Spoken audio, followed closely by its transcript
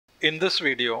In this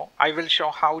video, I will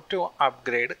show how to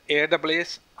upgrade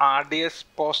AWS RDS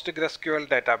PostgreSQL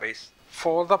database.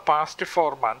 For the past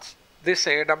 4 months, this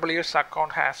AWS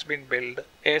account has been billed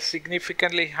a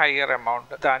significantly higher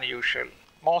amount than usual.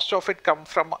 Most of it comes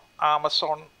from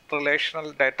Amazon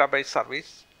Relational Database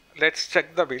Service. Let's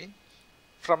check the bill.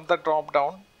 From the drop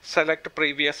down, select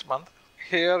previous month.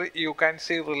 Here you can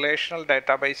see Relational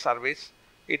Database Service.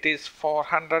 It is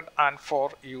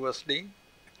 404 USD.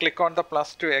 Click on the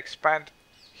plus to expand.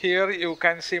 Here you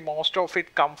can see most of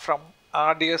it come from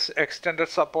RDS extended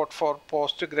support for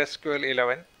PostgreSQL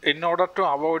 11. In order to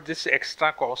avoid this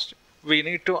extra cost, we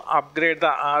need to upgrade the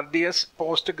RDS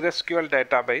PostgreSQL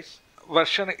database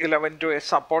version 11 to a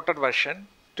supported version.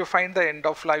 To find the end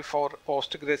of life for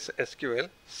PostgreSQL,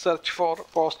 search for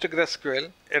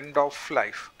PostgreSQL end of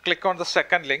life. Click on the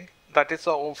second link, that is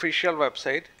the official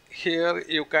website. Here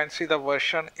you can see the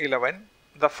version 11.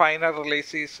 The final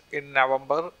release is in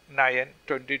November 9,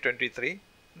 2023.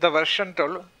 The version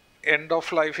 12 end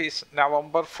of life is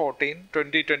November 14,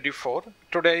 2024.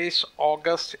 Today is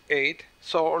August 8,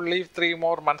 so only 3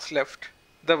 more months left.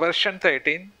 The version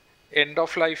 13 end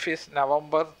of life is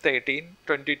November 13,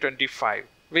 2025.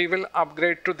 We will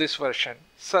upgrade to this version.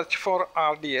 Search for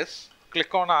RDS.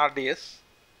 Click on RDS.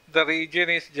 The region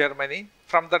is Germany.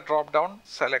 From the drop down,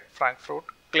 select Frankfurt.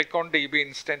 Click on DB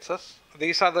instances.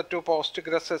 These are the two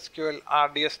PostgreSQL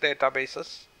RDS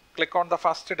databases. Click on the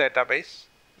first database.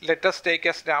 Let us take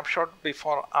a snapshot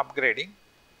before upgrading.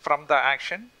 From the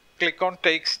action, click on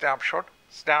Take Snapshot.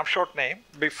 Snapshot name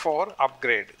before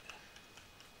upgrade.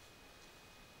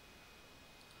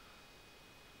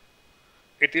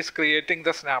 It is creating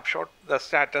the snapshot. The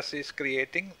status is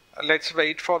creating. Let's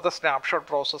wait for the snapshot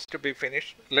process to be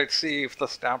finished. Let's see if the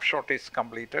snapshot is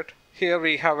completed. Here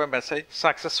we have a message,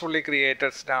 successfully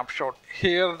created snapshot.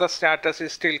 Here the status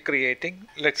is still creating.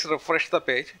 Let's refresh the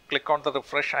page. Click on the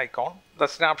refresh icon. The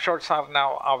snapshots are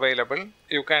now available.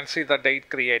 You can see the date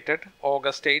created,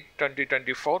 August 8,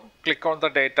 2024. Click on the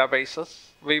databases.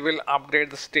 We will update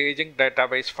the staging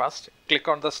database first. Click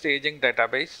on the staging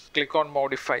database. Click on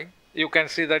modify. You can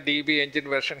see the DB engine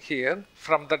version here.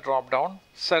 From the drop down,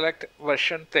 select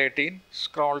version 13,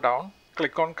 scroll down,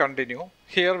 click on continue.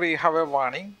 Here we have a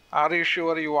warning. Are you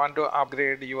sure you want to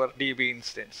upgrade your DB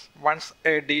instance? Once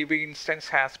a DB instance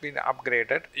has been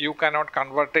upgraded, you cannot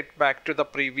convert it back to the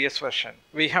previous version.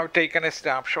 We have taken a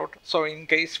snapshot, so in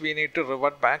case we need to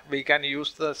revert back, we can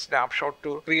use the snapshot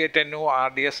to create a new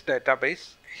RDS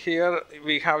database. Here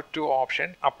we have two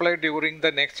options. Apply during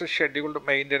the next scheduled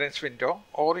maintenance window,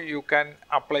 or you can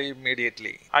apply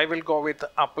immediately. I will go with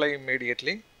apply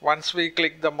immediately. Once we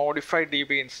click the modify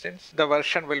DB instance, the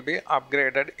version will be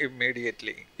upgraded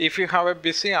immediately. If you have a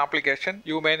busy application,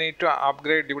 you may need to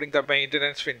upgrade during the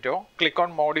maintenance window. Click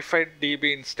on modify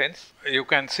DB instance. You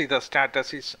can see the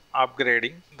status is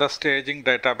upgrading. The staging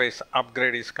database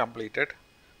upgrade is completed.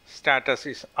 Status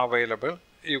is available.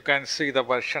 You can see the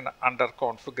version under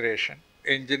configuration.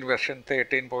 Engine version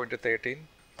 13.13.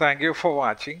 Thank you for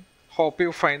watching. Hope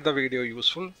you find the video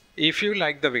useful. If you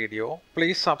like the video,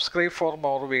 please subscribe for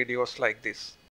more videos like this.